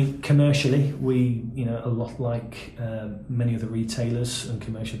 commercially, we, a lot like many other retailers and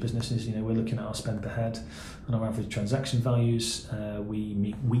commercial businesses, we're looking at our spend per head and our average transaction values. We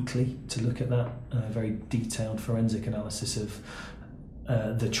meet weekly to look at that, very detailed forensic analysis of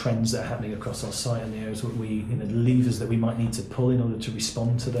the trends that are happening across our site and the areas what the levers that we might need to pull in order to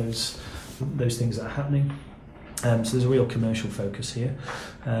respond to those things that are happening. So there's a real commercial focus here,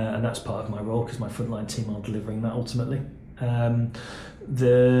 and that's part of my role, because my frontline team are delivering that ultimately.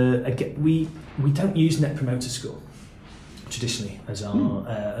 We don't use Net Promoter Score traditionally as one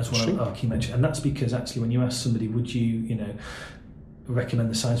of our key metrics, and that's because actually when you ask somebody, would you recommend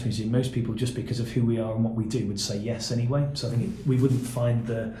the Science Museum, most people, just because of who we are and what we do, would say yes anyway. So I think we wouldn't find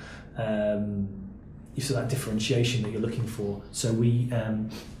that differentiation that you're looking for. So we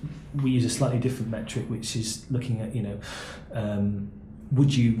use a slightly different metric, which is looking at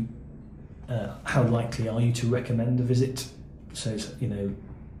would you how likely are you to recommend a visit? So it's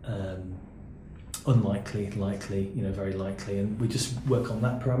unlikely, likely, very likely, and we just work on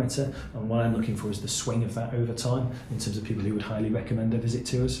that parameter. And what I'm looking for is the swing of that over time in terms of people who would highly recommend a visit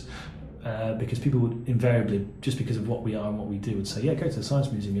to us. Because people would invariably, just because of what we are and what we do, would say, go to the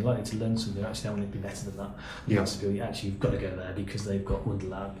Science Museum, you're likely to learn something. Actually, I want it to be better than that. You've got to go there because they've got Wonder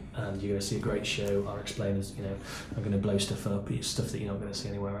Lab and you're going to see a great show. Our explainers, are going to blow stuff up. It's stuff that you're not going to see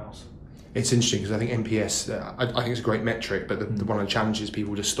anywhere else. It's interesting because I think NPS, I think it's a great metric, but one of the challenges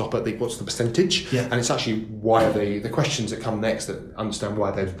people just stop at what's the percentage, and it's actually why the questions that come next that understand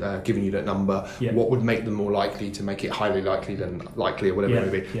why they've given you that number, what would make them more likely to make it highly likely than likely, or whatever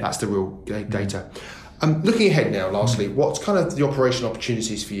it may be. That's the real data. Looking ahead now, lastly, what's kind of the operational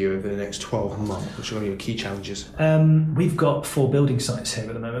opportunities for you over the next 12 months? Which are your key challenges? We've got 4 building sites here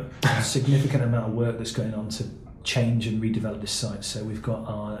at the moment. A significant amount of work that's going on to change and redevelop this site. So we've got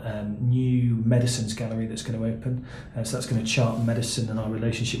our new medicines gallery that's going to open. So that's going to chart medicine and our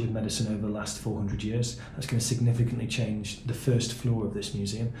relationship with medicine over the last 400 years. That's going to significantly change the first floor of this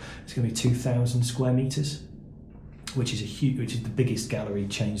museum. It's going to be 2,000 square metres, which is the biggest gallery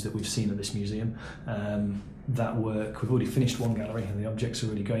change that we've seen at this museum. That work, we've already finished one gallery and the objects are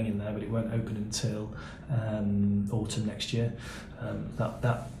already going in there, but it won't open until autumn next year.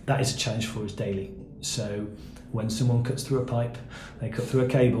 That is a challenge for us daily. So when someone cuts through a pipe, they cut through a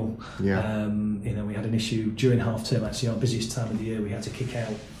cable. We had an issue during half term, actually our busiest time of the year. We had to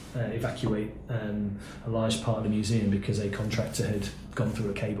evacuate a large part of the museum because a contractor had gone through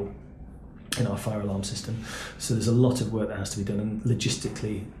a cable in our fire alarm system. So there's a lot of work that has to be done, and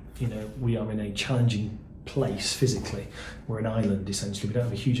logistically, we are in a challenging place physically. We're an island essentially. We don't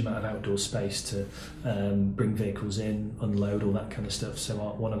have a huge amount of outdoor space to bring vehicles in, unload, all that kind of stuff. So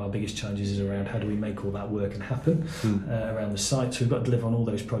one of our biggest challenges is around how do we make all that work and happen around the site. So we've got to deliver on all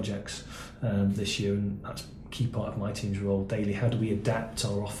those projects this year, and that's a key part of my team's role daily. How do we adapt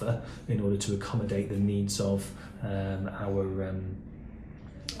our offer in order to accommodate the needs of our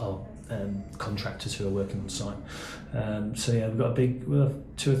contractors who are working on site. So yeah, we've got we have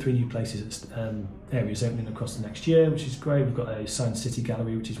 2 or 3 new places, areas opening across the next year, which is great. We've got a Science City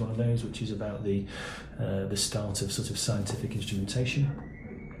Gallery, which is one of those, which is about the start of sort of scientific instrumentation.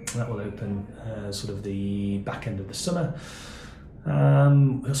 That will open sort of the back end of the summer.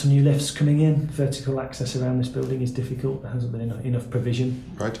 We've got some new lifts coming in. Vertical access around this building is difficult. There hasn't been enough provision,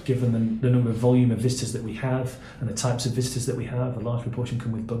 given the number of volume of visitors that we have and the types of visitors that we have. A large proportion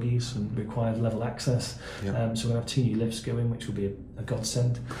come with buggies and require level access. So we're going to have 2 new lifts going, which will be a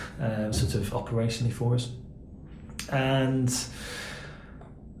godsend, sort of operationally for us. And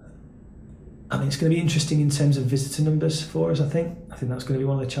I mean, it's going to be interesting in terms of visitor numbers for us, I think. I think that's going to be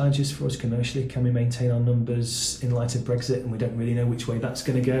one of the challenges for us commercially. Can we maintain our numbers in light of Brexit? And we don't really know which way that's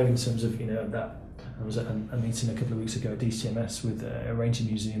going to go in terms of, that. I was at a meeting a couple of weeks ago at DCMS with a range of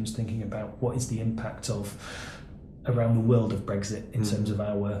museums thinking about what is the impact of around the world of Brexit in terms of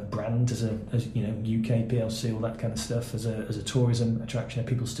our brand as UK PLC, all that kind of stuff, as a tourism attraction. Are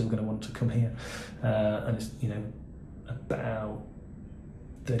people still going to want to come here? And it's, about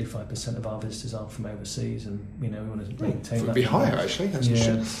 35% of our visitors are from overseas, and we want to maintain that. It would be higher actually. That's for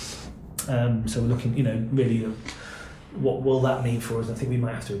sure. So we're looking, really, what will that mean for us? I think we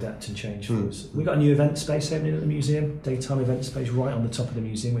might have to adapt and change for us. We've got a new event space opening at the museum, daytime event space right on the top of the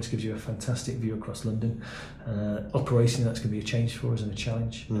museum, which gives you a fantastic view across London. Operationally, that's going to be a change for us and a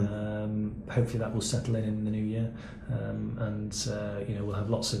challenge. Hopefully that will settle in the new year, and we'll have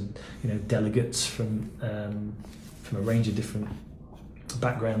lots of delegates from a range of different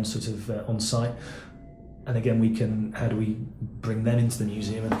backgrounds sort of on site, and again how do we bring them into the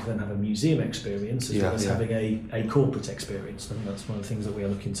museum and then have a museum experience as well as having a corporate experience. And that's one of the things that we are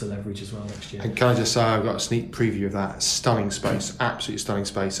looking to leverage as well next year. And can I just say, I've got a sneak preview of that. Stunning space, absolutely stunning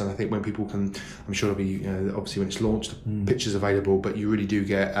space. And I think when people can, I'm sure it'll be, obviously when it's launched, pictures available, but you really do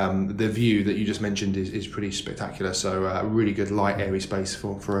get the view that you just mentioned is pretty spectacular. So a really good light, airy space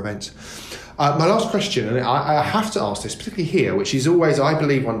for events. My last question, and I have to ask this, particularly here, which is always, I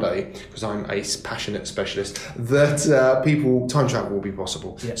believe one day, because I'm a passionate specialist, that time travel will be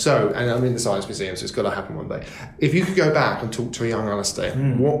possible. Yeah. So, and I'm in the Science Museum, so it's got to happen one day. If you could go back and talk to a young Alistair,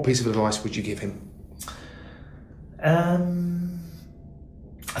 what piece of advice would you give him? I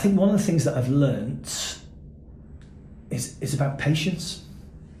think one of the things that I've learnt is about patience.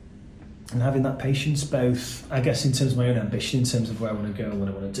 And having that patience, both, I guess, in terms of my own ambition, in terms of where I want to go and what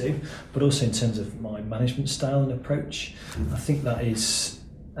I want to do, but also in terms of my management style and approach. I think that is,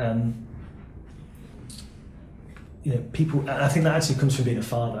 people, I think that actually comes from being a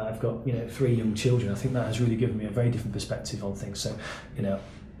father. I've got, 3 young children. I think that has really given me a very different perspective on things. So,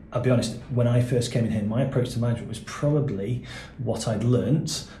 I'll be honest, when I first came in here, my approach to management was probably what I'd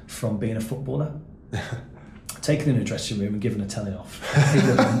learnt from being a footballer. Taken in a dressing room and given a telling off.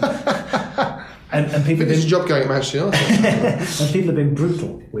 And people. It's a job going at Manchester United. And people have been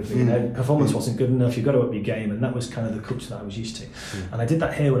brutal with me. Performance wasn't good enough. You've got to up your game, and that was kind of the culture that I was used to. And I did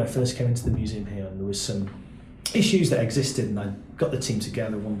that here when I first came into the museum here, and there was some issues that existed. And I got the team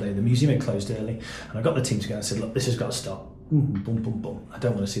together one day. The museum had closed early, and I got the team together and said, "Look, this has got to stop. Boom, boom, boom. I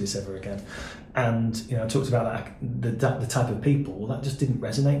don't want to see this ever again." And I talked about that, the type of people. Well, that just didn't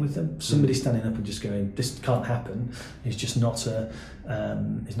resonate with them. Somebody standing up and just going, "This can't happen," is just not a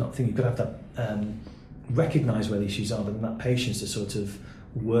thing. You've got to have that recognise where the issues are, but that patience to sort of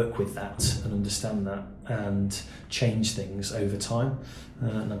work with that and understand that and change things over time.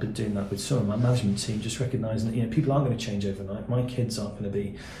 And I've been doing that with some of my management team, just recognising that people aren't going to change overnight. My kids aren't going to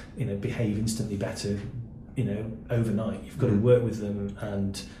be behave instantly better overnight. You've got to work with them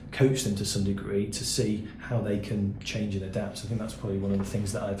and coach them to some degree to see how they can change and adapt. So I think that's probably one of the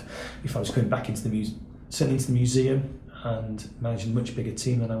things that if I was coming back into certainly into the museum and managing a much bigger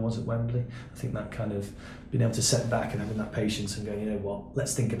team than I was at Wembley, I think that kind of being able to set back and having that patience and go,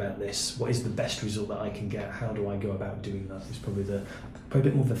 let's think about this. What is the best result that I can get? How do I go about doing that? Is probably a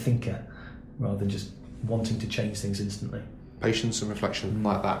bit more of a thinker rather than just wanting to change things instantly. patience and reflection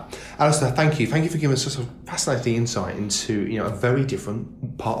like that. Alistair, thank you. Thank you for giving us such a fascinating insight into a very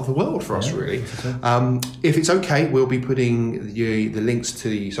different part of the world for us, really. If it's okay, we'll be putting the links to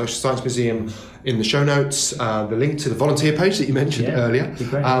the Social Science Museum in the show notes, the link to the volunteer page that you mentioned earlier.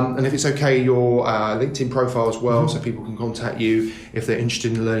 And if it's okay, your LinkedIn profile as well, so people can contact you if they're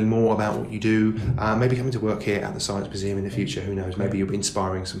interested in learning more about what you do, maybe coming to work here at the Science Museum in the future. Who knows? Maybe you'll be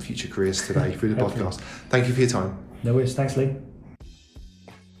inspiring some future careers today through the podcast. Thank you for your time. No worries. Thanks, Lee.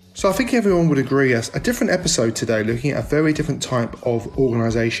 So I think everyone would agree as a different episode today, looking at a very different type of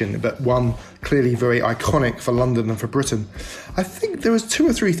organisation, but one clearly very iconic for London and for Britain. I think there was 2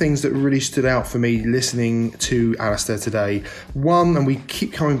 or 3 things that really stood out for me listening to Alistair today. One, and we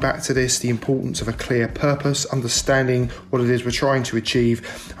keep coming back to this, the importance of a clear purpose, understanding what it is we're trying to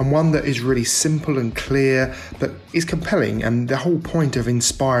achieve, and one that is really simple and clear, but is compelling. And the whole point of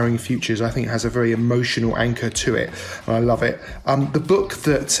inspiring futures, I think, has a very emotional anchor to it, and I love it. The book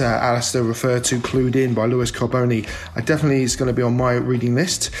that Alistair referred to, Clued In by Lewis Carboni, definitely is going to be on my reading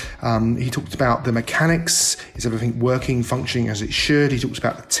list. He talked about the mechanics, is everything working, functioning as it should. He talks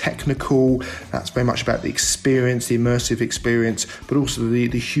about the technical, that's very much about the experience, the immersive experience, but also the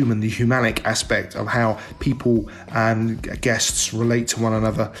human, the humanic aspect of how people and guests relate to one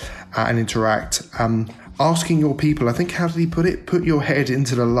another and interact. Asking your people, I think, how did he put it? Put your head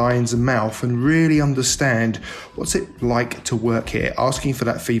into the lion's mouth and really understand what's it like to work here. Asking for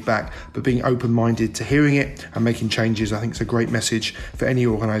that feedback, but being open-minded to hearing it and making changes, I think, is a great message for any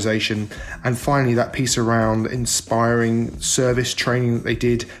organisation. And finally, that piece around inspiring service training that they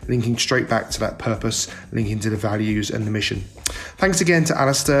did, linking straight back to that purpose, linking to the values and the mission. Thanks again to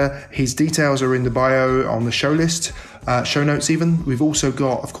Alistair. His details are in the bio on the show list. Show notes even. We've also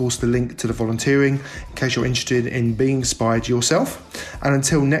got, of course, the link to the volunteering in case you're interested in being inspired yourself. And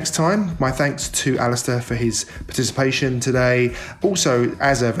until next time, my thanks to Alistair for his participation today. Also,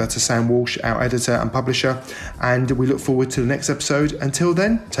 as ever, to Sam Walsh, our editor and publisher. And we look forward to the next episode. Until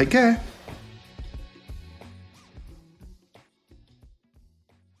then, take care.